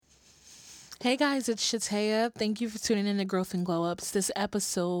Hey guys, it's Shatea. Thank you for tuning in to Growth and Glow Ups. This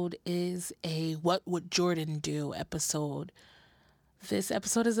episode is a What Would Jordan Do episode. This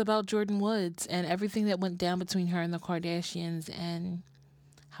episode is about Jordan Woods and everything that went down between her and the Kardashians and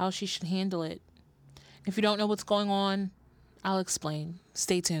how she should handle it. If you don't know what's going on, I'll explain.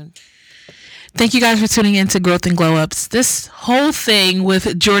 Stay tuned. Thank you guys for tuning in to Growth and Glow Ups. This whole thing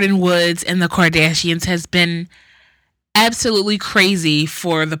with Jordan Woods and the Kardashians has been absolutely crazy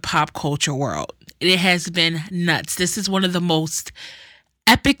for the pop culture world. It has been nuts. This is one of the most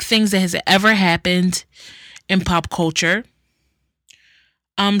epic things that has ever happened in pop culture.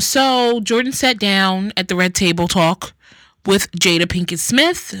 So Jordan sat down at the Red Table Talk with Jada Pinkett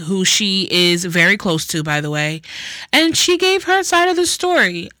Smith, who she is very close to, by the way, and she gave her side of the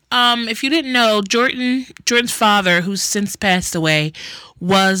story. If you didn't know, Jordan's father, who's since passed away,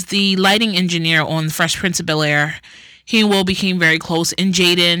 was the lighting engineer on Fresh Prince of Bel-Air. He and Will became very close, and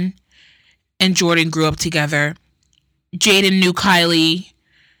Jaden and Jordan grew up together. Jaden knew Kylie,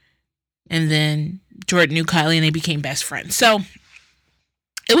 and then Jordan knew Kylie, and they became best friends. So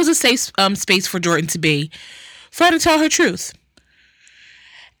it was a safe space for Jordan to be, for her to tell her truth.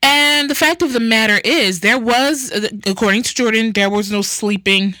 And the fact of the matter is, there was, according to Jordan, there was no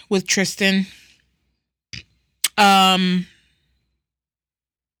sleeping with Tristan.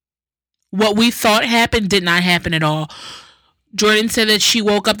 What we thought happened did not happen at all. Jordan said that she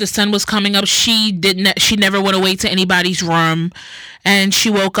woke up, the sun was coming up. She never went away to anybody's room. And she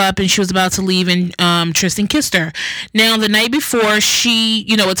woke up and she was about to leave, and Tristan kissed her. Now, the night before,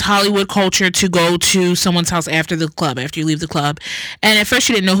 it's Hollywood culture to go to someone's house after you leave the club. And at first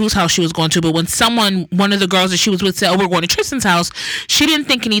she didn't know whose house she was going to, but when one of the girls that she was with said, "Oh, we're going to Tristan's house," she didn't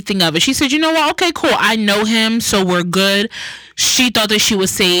think anything of it. She said, "You know what? Okay, cool. I know him, so we're good." She thought that she was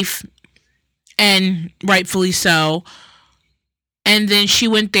safe, and rightfully so. And then she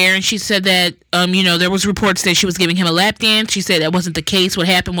went there and she said that, there was reports that she was giving him a lap dance. She said that wasn't the case. What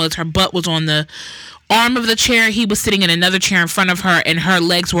happened was her butt was on the arm of the chair. He was sitting in another chair in front of her, and her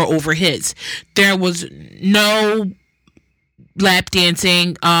legs were over his. There was no lap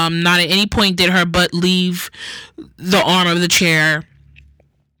dancing. Not at any point did her butt leave the arm of the chair.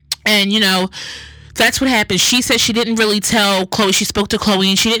 And, that's what happened. She said she didn't really tell Khloe. She spoke to Khloe,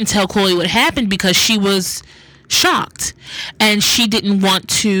 and she didn't tell Khloe what happened because she was shocked, and she didn't want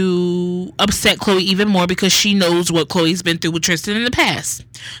to upset Khloe even more because she knows what Khloe's been through with Tristan in the past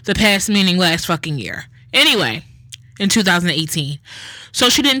meaning last fucking year, anyway, in 2018. So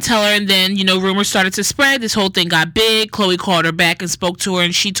she didn't tell her, and then rumors started to spread. This whole thing got big. Khloe called her back and spoke to her,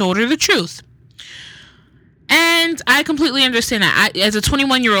 and she told her the truth. And I completely understand that. As a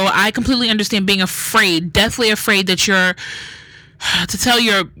 21-year-old, I completely understand being afraid, deathly afraid that to tell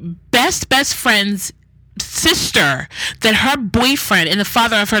your best friend's sister that her boyfriend and the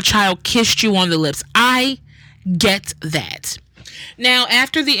father of her child kissed you on the lips. I get that. Now,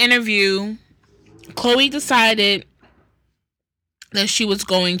 after the interview, Khloe decided that she was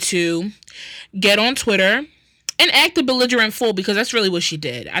going to get on Twitter and act a belligerent fool, because that's really what she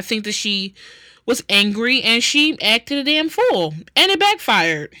did. I think that she was angry and she acted a damn fool, and it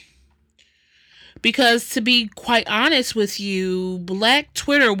backfired. Because, to be quite honest with you, Black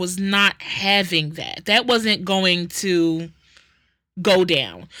Twitter was not having that. That wasn't going to go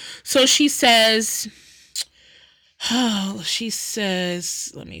down. So she says,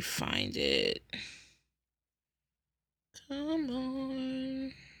 let me find it. Come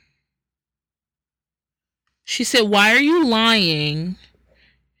on. She said, "Why are you lying?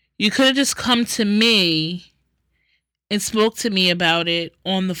 You could have just come to me and spoke to me about it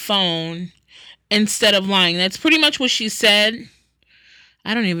on the phone instead of lying." That's pretty much what she said.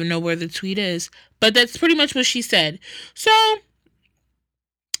 I don't even know where the tweet is, but that's pretty much what she said. So,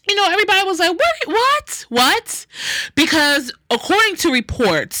 everybody was like, what? Because according to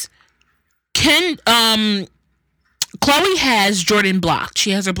reports, Khloe has Jordan blocked. She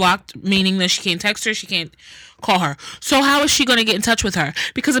has her blocked, meaning that she can't text her, she can't call her. So how is she going to get in touch with her?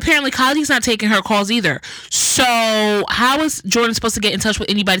 Because apparently Kylie's not taking her calls either. So how is Jordan supposed to get in touch with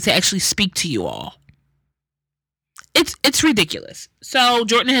anybody to actually speak to you all? It's ridiculous. So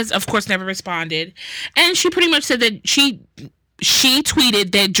Jordan has, of course, never responded. And she pretty much said that she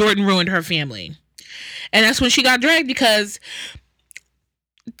tweeted that Jordan ruined her family. And that's when she got dragged, because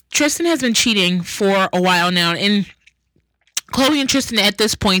Tristan has been cheating for a while now. And Khloe and Tristan, at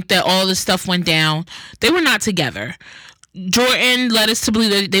this point that all this stuff went down, they were not together. Jordan led us to believe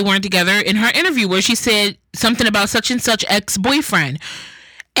that they weren't together in her interview, where she said something about such and such ex-boyfriend.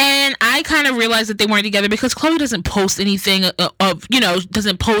 And I kind of realized that they weren't together because Khloe doesn't post anything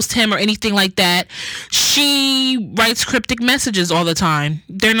doesn't post him or anything like that. She writes cryptic messages all the time.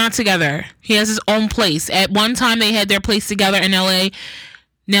 They're not together. He has his own place. At one time, they had their place together in LA.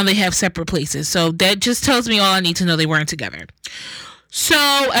 Now they have separate places. So that just tells me all I need to know. They weren't together. So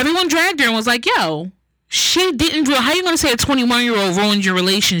everyone dragged her and was like, yo, she didn't. How you going to say a 21-year-old ruined your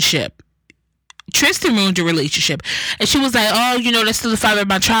relationship? Tristan ruined your relationship. And she was like, oh, that's still the father of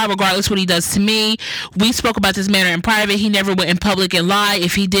my child, regardless what he does to me. We spoke about this matter in private. He never went in public and lied.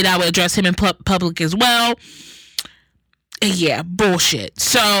 If he did, I would address him in public as well. Yeah, bullshit.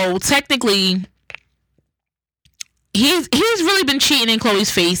 So technically, he's really been cheating in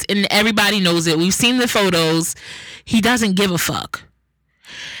Khloe's face, and everybody knows it. We've seen the photos. He doesn't give a fuck.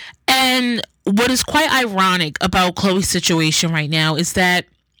 And what is quite ironic about Khloe's situation right now is that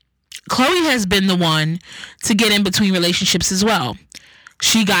Khloe has been the one to get in between relationships as well.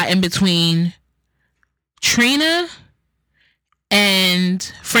 She got in between Trina and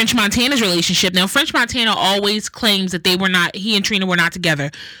French Montana's relationship. Now, French Montana always claims that he and Trina were not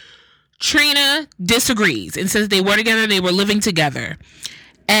together. Trina disagrees and says they were together, they were living together.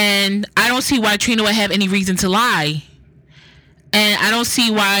 And I don't see why Trina would have any reason to lie. And I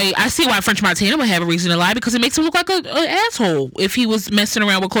see why French Montana would have a reason to lie, because it makes him look like an asshole if he was messing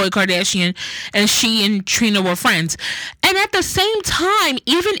around with Khloe Kardashian and she and Trina were friends. And at the same time,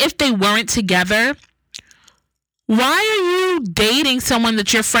 even if they weren't together, why are you dating someone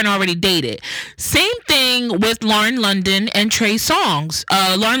that your friend already dated? Same thing with Lauren London and Trey Songz.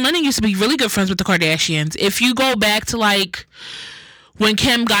 Lauren London used to be really good friends with the Kardashians. If you go back to when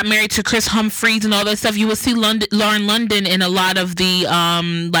Kim got married to Chris Humphries and all that stuff, you would see Lauren London in a lot of the,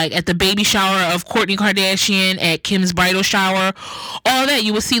 at the baby shower of Kourtney Kardashian, at Kim's bridal shower, all that,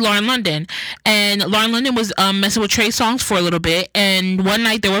 you would see Lauren London. And Lauren London was messing with Trey Songz for a little bit, and one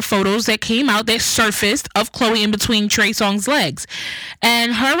night there were photos that came out that surfaced of Khloe in between Trey Songz's legs.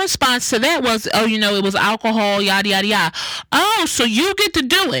 And her response to that was, it was alcohol, yada, yada, yada. Oh, so you get to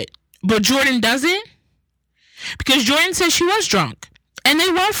do it, but Jordan doesn't? Because Jordan said she was drunk. And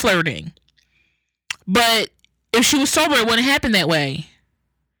they were flirting. But if she was sober, it wouldn't happen that way.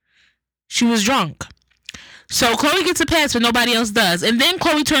 She was drunk. So Khloe gets a pass, but nobody else does. And then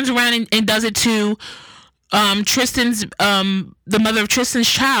Khloe turns around and does it to Tristan's, the mother of Tristan's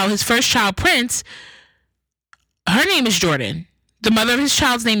child, his first child, Prince. Her name is Jordan. The mother of his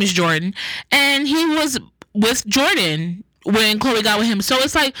child's name is Jordan. And he was with Jordan when Khloe got with him. So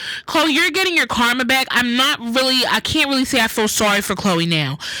it's like, Khloe, you're getting your karma back. I can't really say I feel sorry for Khloe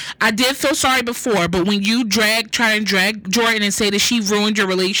now. I did feel sorry before, but when you try and drag Jordan and say that she ruined your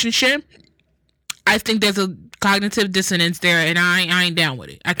relationship, I think there's a cognitive dissonance there, and I ain't down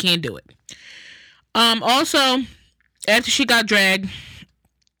with it. I can't do it. Also, after she got dragged,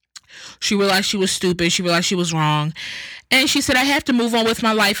 she realized she was stupid. She realized she was wrong. And she said, I have to move on with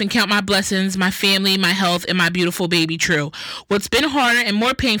my life and count my blessings, my family, my health, and my beautiful baby True. What's been harder and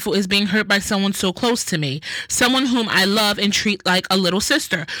more painful is being hurt by someone so close to me, someone whom I love and treat like a little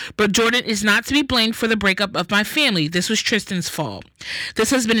sister. But Jordan is not to be blamed for the breakup of my family. This was Tristan's fault.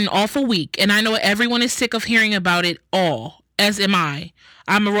 This has been an awful week, and I know everyone is sick of hearing about it all, as am I.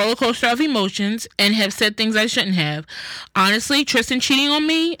 I'm a roller coaster of emotions and have said things I shouldn't have. Honestly, Tristan cheating on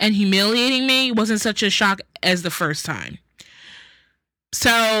me and humiliating me wasn't such a shock as the first time.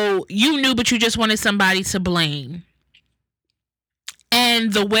 So you knew, but you just wanted somebody to blame.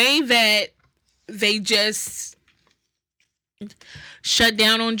 And the way that they just shut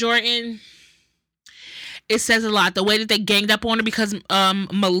down on Jordan, it says a lot. The way that they ganged up on her, because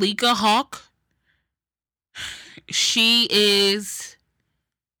Malika Hawk, she is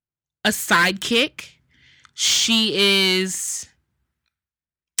a sidekick. She is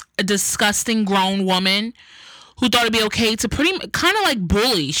a disgusting grown woman who thought it'd be okay to kind of like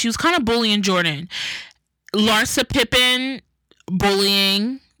bully. She was kind of bullying Jordan. Larsa Pippen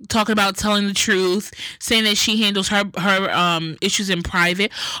bullying, talking about telling the truth, saying that she handles her issues in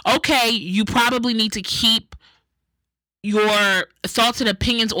private. Okay, you probably need to keep your thoughts and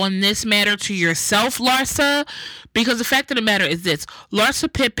opinions on this matter to yourself, Larsa, because the fact of the matter is this: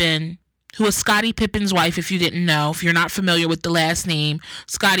 Larsa Pippen, who is Scottie Pippen's wife, if you didn't know, if you're not familiar with the last name,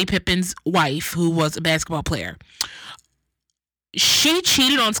 Scottie Pippen's wife, who was a basketball player, she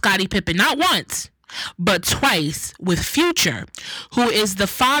cheated on Scottie Pippen not once, but twice with Future, who is the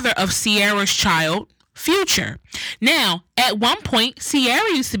father of Ciara's child, Future. Now, at one point, Ciara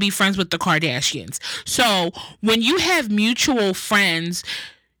used to be friends with the Kardashians. So when you have mutual friends,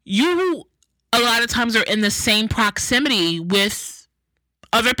 you a lot of times are in the same proximity with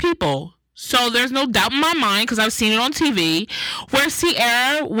other people. So there's no doubt in my mind, because I've seen it on TV, where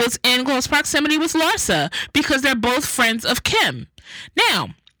Ciara was in close proximity with Larsa because they're both friends of Kim. Now,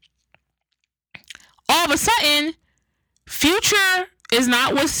 all of a sudden, Future is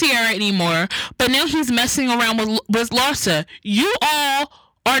not with Ciara anymore, but now he's messing around with Larsa. You all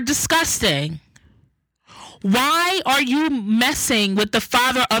are disgusting. Why are you messing with the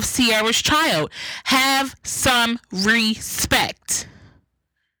father of Ciara's child? Have some respect.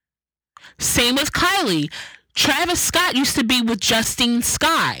 Same with Kylie. Travis Scott used to be with Justine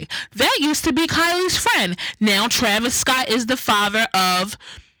Skye. That used to be Kylie's friend. Now Travis Scott is the father of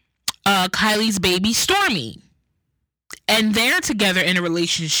Kylie's baby Stormi. And they're together in a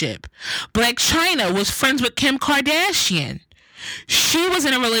relationship. Blac Chyna was friends with Kim Kardashian. She was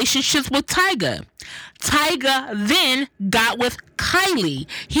in a relationship with Tyga. Tyga then got with Kylie.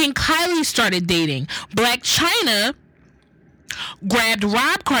 He and Kylie started dating. Blac Chyna grabbed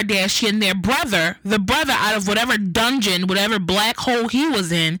Rob Kardashian, their brother, the brother out of whatever dungeon, whatever black hole he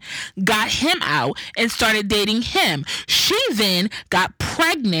was in, got him out and started dating him. She then got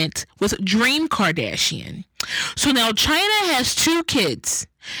pregnant with Dream Kardashian. So now Chyna has 2 kids,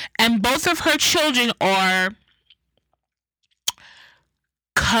 and both of her children are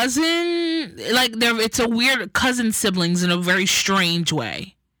cousin, like it's a weird cousin siblings in a very strange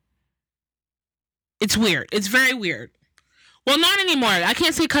way. It's weird. It's very weird. Well, not anymore. I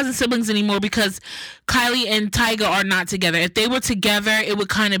can't say cousin siblings anymore because Kylie and Tyga are not together. If they were together, it would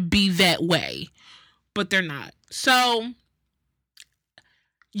kind of be that way, but they're not. So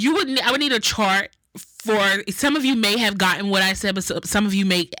I would need a chart. For some of you may have gotten what I said, but some of you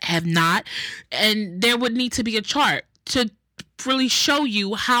may have not, and there would need to be a chart to really show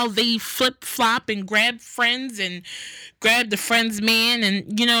you how they flip flop and grab friends and grab the friend's man,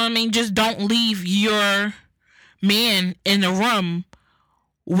 and you know what I mean. Just don't leave your man in the room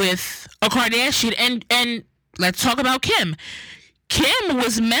with a Kardashian. And let's talk about Kim. Kim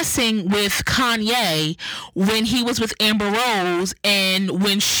was messing with Kanye when he was with Amber Rose and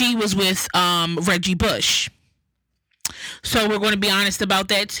when she was with Reggie Bush. So we're going to be honest about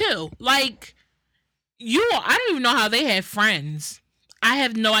that too. Like, I don't even know how they have friends. I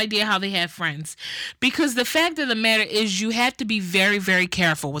have no idea how they have friends. Because the fact of the matter is, you have to be very, very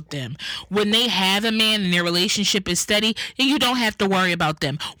careful with them. When they have a man and their relationship is steady, then you don't have to worry about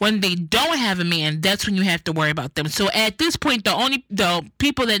them. When they don't have a man, that's when you have to worry about them. So at this point, the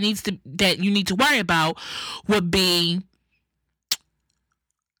people that you need to worry about would be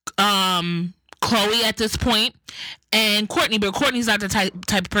Khloe at this point, and Kourtney, but Kourtney's not the type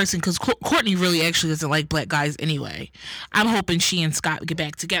of person, because Kourtney really actually doesn't like black guys anyway. I'm hoping she and Scott get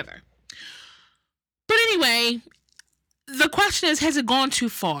back together. But anyway, the question is, has it gone too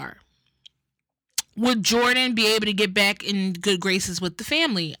far? Would Jordyn be able to get back in good graces with the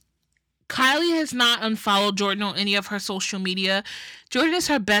family? Kylie has not unfollowed Jordyn on any of her social media. Jordyn is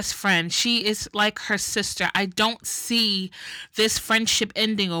her best friend. She is like her sister. I don't see this friendship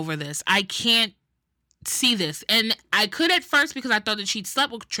ending over this. I can't see this. And I could at first, because I thought that she'd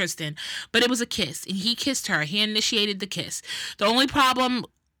slept with Tristan, but it was a kiss, and he kissed her. He initiated the kiss. The only problem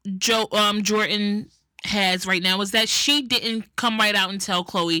Jordyn has right now is that she didn't come right out and tell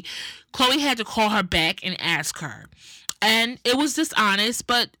Khloe. Khloe had to call her back and ask her. And it was dishonest,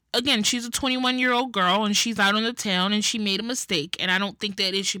 but again, she's a 21-year-old girl and she's out on the town and she made a mistake, and I don't think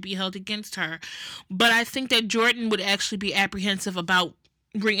that it should be held against her. But I think that Jordyn would actually be apprehensive about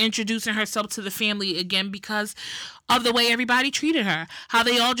reintroducing herself to the family again because of the way everybody treated her, how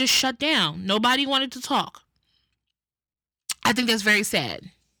they all just shut down. Nobody wanted to talk. I think that's very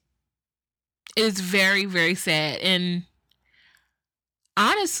sad. It is very, very sad. And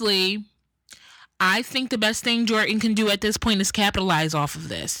honestly, I think the best thing Jordyn can do at this point is capitalize off of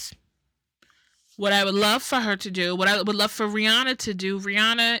this. What I would love for her to do, what I would love for Rihanna to do,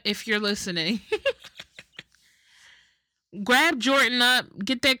 Rihanna, if you're listening, grab Jordyn up,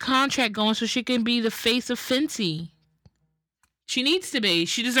 get that contract going so she can be the face of Fenty. She needs to be.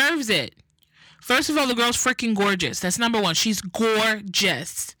 She deserves it. First of all, the girl's freaking gorgeous. That's number one. She's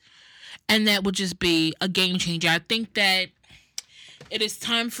gorgeous. And that would just be a game changer. I think that it is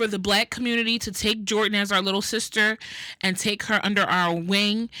time for the black community to take Jordyn as our little sister and take her under our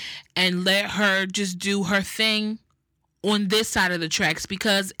wing and let her just do her thing on this side of the tracks.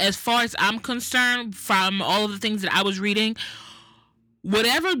 Because as far as I'm concerned, from all of the things that I was reading,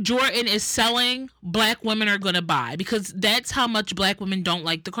 whatever Jordyn is selling, black women are going to buy. Because that's how much black women don't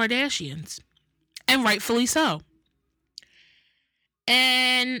like the Kardashians. And rightfully so.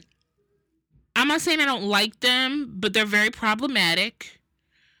 And I'm not saying I don't like them, but they're very problematic.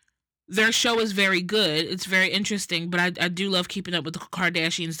 their show is very good. It's very interesting, but I do love Keeping Up with the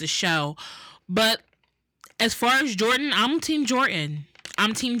Kardashians, the show. But as far as Jordan, I'm Team Jordan.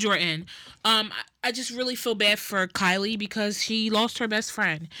 I'm Team Jordan. I just really feel bad for Kylie because she lost her best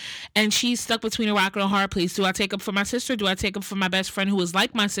friend, and she's stuck between a rock and a hard place. Do I take up for my sister? Do I take up for my best friend who is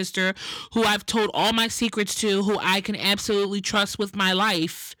like my sister, who I've told all my secrets to, who I can absolutely trust with my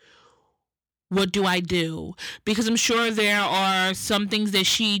life? What do I do? Because I'm sure there are some things that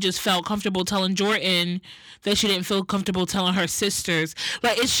she just felt comfortable telling Jordan that she didn't feel comfortable telling her sisters.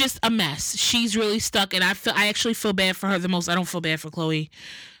 Like, it's just a mess. She's really stuck, and I actually feel bad for her the most. I don't feel bad for Chloe.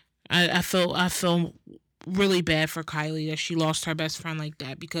 I feel really bad for Kylie that she lost her best friend like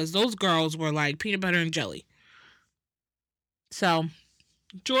that, because those girls were like peanut butter and jelly. So,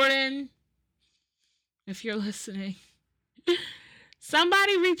 Jordan, if you're listening,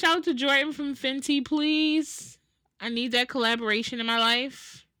 somebody reach out to Jordan from Fenty, please. I need that collaboration in my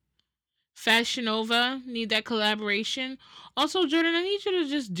life. Fashion Nova, need that collaboration. Also, Jordan, I need you to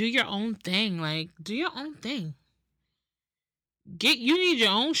just do your own thing. Like, do your own thing. You need your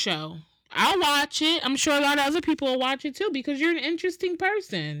own show. I'll watch it. I'm sure a lot of other people will watch it too, because you're an interesting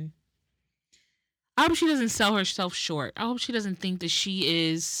person. I hope she doesn't sell herself short. I hope she doesn't think that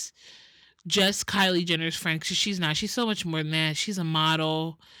she is just Kylie Jenner's friend, because she's not. She's so much more than that. She's a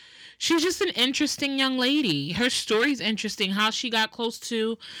model. She's just an interesting young lady. Her story's interesting. How she got close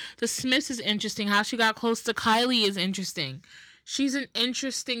to the Smiths is interesting. How she got close to Kylie is interesting. She's an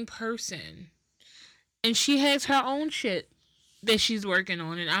interesting person. And she has her own shit that she's working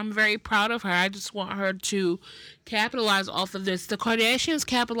on, and I'm very proud of her. I just want her to capitalize off of this. The Kardashians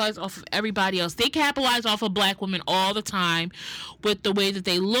capitalize off of everybody else. They capitalize off of black women all the time with the way that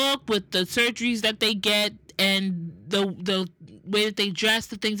they look, with the surgeries that they get, and the way that they dress,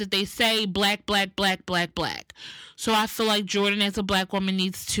 the things that they say. Black, black, black, black, black. So I feel like Jordan, as a black woman,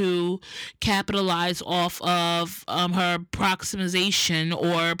 needs to capitalize off of her proximization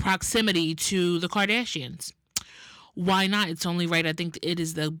or proximity to the Kardashians. Why not? It's only right. I think it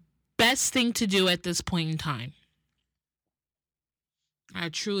is the best thing to do at this point in time. I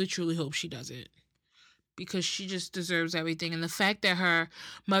truly, truly hope she does it, because she just deserves everything. And the fact that her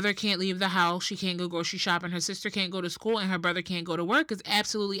mother can't leave the house, she can't go grocery shopping, her sister can't go to school, and her brother can't go to work is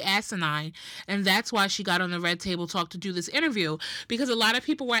absolutely asinine. And that's why she got on the Red Table Talk to do this interview, because a lot of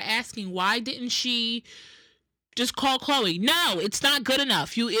people were asking, why didn't she just call Chloe? No, it's not good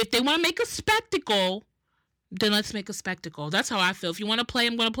enough. If they want to make a spectacle, then let's make a spectacle. That's how I feel. If you want to play,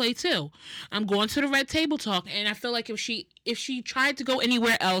 I'm going to play too. I'm going to the Red Table Talk, and I feel like if she tried to go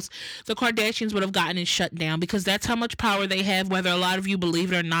anywhere else, the Kardashians would have gotten it shut down, because that's how much power they have. Whether a lot of you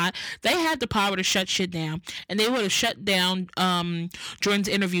believe it or not, they have the power to shut shit down, and they would have shut down Jordan's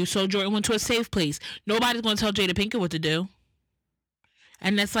interview. So Jordan went to a safe place. Nobody's going to tell Jada Pinkett what to do,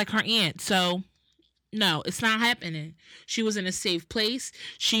 and that's like her aunt. So no, it's not happening. She was in a safe place.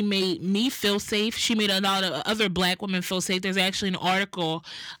 She made me feel safe. She made a lot of other black women feel safe. There's actually an article,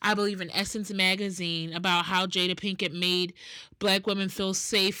 I believe, in Essence Magazine about how Jada Pinkett made black women feel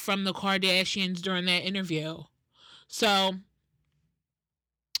safe from the Kardashians during that interview. So,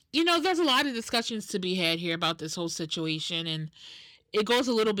 there's a lot of discussions to be had here about this whole situation, and it goes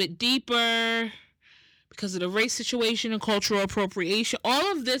a little bit deeper because of the race situation and cultural appropriation.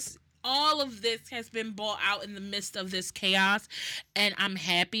 All of this has been brought out in the midst of this chaos, and I'm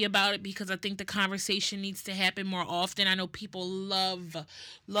happy about it, because I think the conversation needs to happen more often. I know people love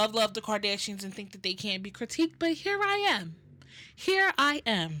the Kardashians and think that they can't be critiqued, but here I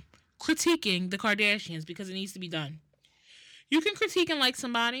am critiquing the Kardashians because it needs to be done. You can critique and like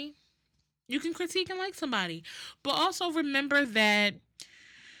somebody. But also remember that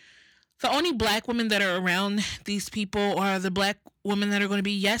the only black women that are around these people are the black women that are going to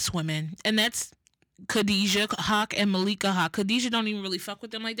be yes women. And that's Khadijah Hawk and Malika Hawk. Khadijah don't even really fuck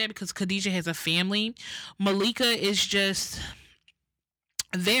with them like that, because Khadijah has a family. Malika is just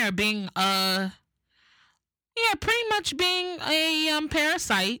there being pretty much being a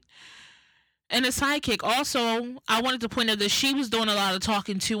parasite and a sidekick. Also, I wanted to point out that she was doing a lot of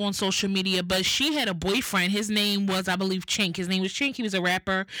talking too on social media, but she had a boyfriend. His name was, I believe, Chink. His name was Chink. He was a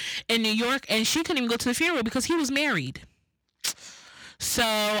rapper in New York, and she couldn't even go to the funeral because he was married. So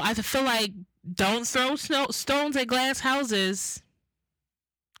I feel like, don't throw stones at glass houses.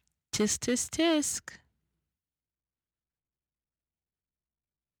 Tisk, tisk, tisk.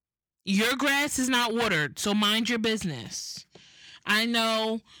 Your grass is not watered, so mind your business. I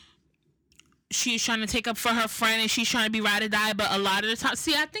know she's trying to take up for her friend, and she's trying to be ride or die, but a lot of the time,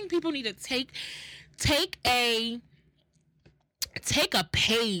 I think people need to take a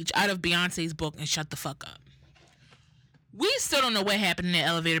page out of Beyonce's book and shut the fuck up. We still don't know what happened in the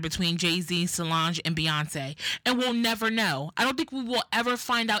elevator between Jay-Z, Solange, and Beyonce. And we'll never know. I don't think we will ever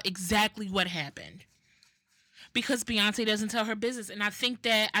find out exactly what happened. Because Beyonce doesn't tell her business. And I think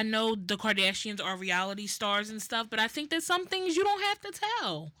that, I know the Kardashians are reality stars and stuff, but I think that some things you don't have to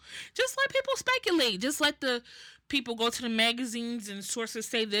tell. Just let people speculate. Just let the people go to the magazines and sources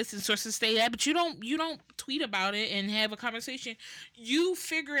say this and sources say that, but you don't tweet about it and have a conversation. You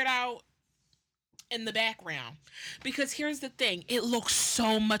figure it out in the background. Because here's the thing, it looks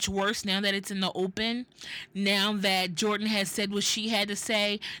so much worse now that it's in the open. Now that Jordan has said what she had to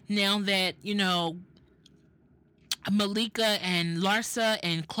say, now that, Malika and Larsa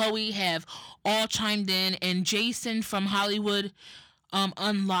and Chloe have all chimed in, and Jason from Hollywood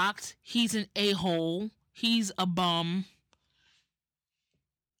Unlocked, he's an a-hole, he's a bum.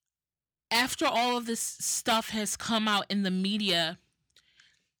 After all of this stuff has come out in the media,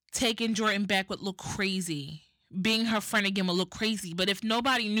 taking Jordan back would look crazy. Being her friend again would look crazy. But if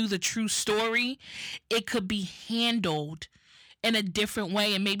nobody knew the true story, it could be handled in a different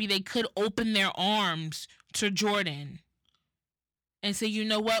way. And maybe they could open their arms to Jordan and say, you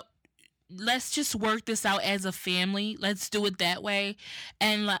know what? Let's just work this out as a family. Let's do it that way.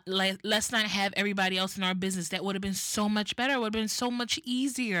 And let's not have everybody else in our business. That would have been so much better. It would have been so much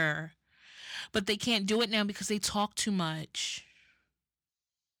easier. But they can't do it now because they talk too much.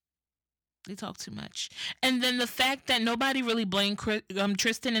 They talk too much. And then the fact that nobody really blamed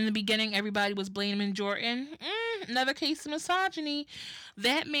Tristan in the beginning, everybody was blaming Jordan. Another case of misogyny.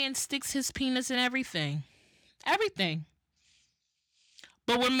 That man sticks his penis in everything. Everything.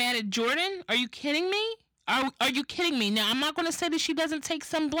 But we're mad at Jordan? Are you kidding me? Are you kidding me? Now, I'm not going to say that she doesn't take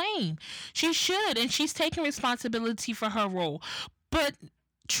some blame. She should, and she's taking responsibility for her role. But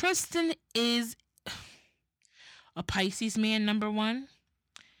Tristan is a Pisces man, number one.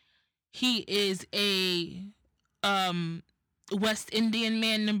 He is a West Indian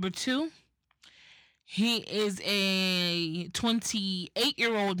man, number two. He is a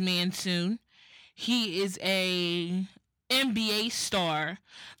 28-year-old man soon. He is a NBA star.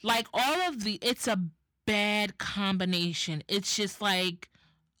 Like, it's a bad combination. It's just like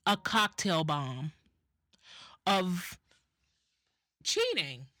a cocktail bomb of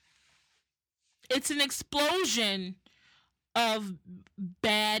cheating. It's an explosion of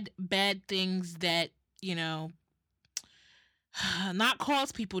bad things that, not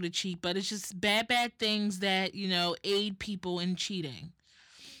cause people to cheat, but it's just bad things that, aid people in cheating.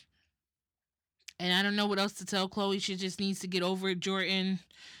 And I don't know what else to tell Chloe. She just needs to get over it. Jordan,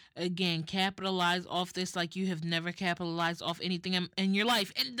 again, capitalize off this like you have never capitalized off anything in your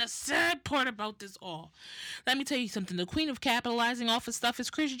life. And the sad part about this all, let me tell you something. The queen of capitalizing off of stuff is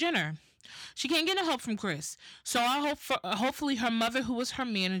Kris Jenner. She can't get no help from Kris. So I hope hopefully her mother, who was her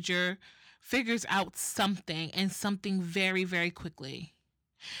manager, figures out something, and something very, very quickly.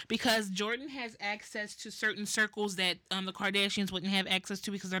 Because Jordan has access to certain circles that the Kardashians wouldn't have access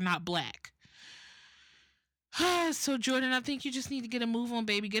to because they're not black. So Jordan, I think you just need to get a move on,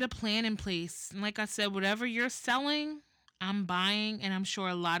 baby. Get a plan in place. And like I said, whatever you're selling, I'm buying, and I'm sure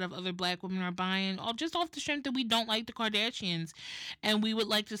a lot of other black women are buying, all just off the strength that we don't like the Kardashians, and we would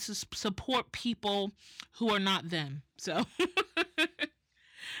like to support people who are not them. So,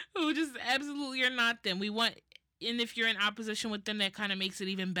 who just absolutely are not them. We want, and if you're in opposition with them, that kind of makes it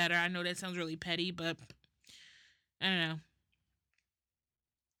even better. I know that sounds really petty, but I don't know.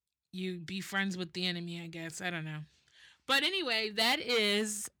 You be friends with the enemy, I guess. I don't know. But anyway, that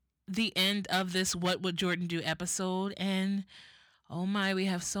is the end of this What Would Jordan Do episode. And oh my, we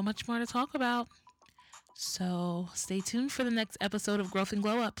have so much more to talk about. So stay tuned for the next episode of Growth and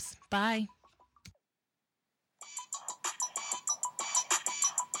Glow Ups. Bye.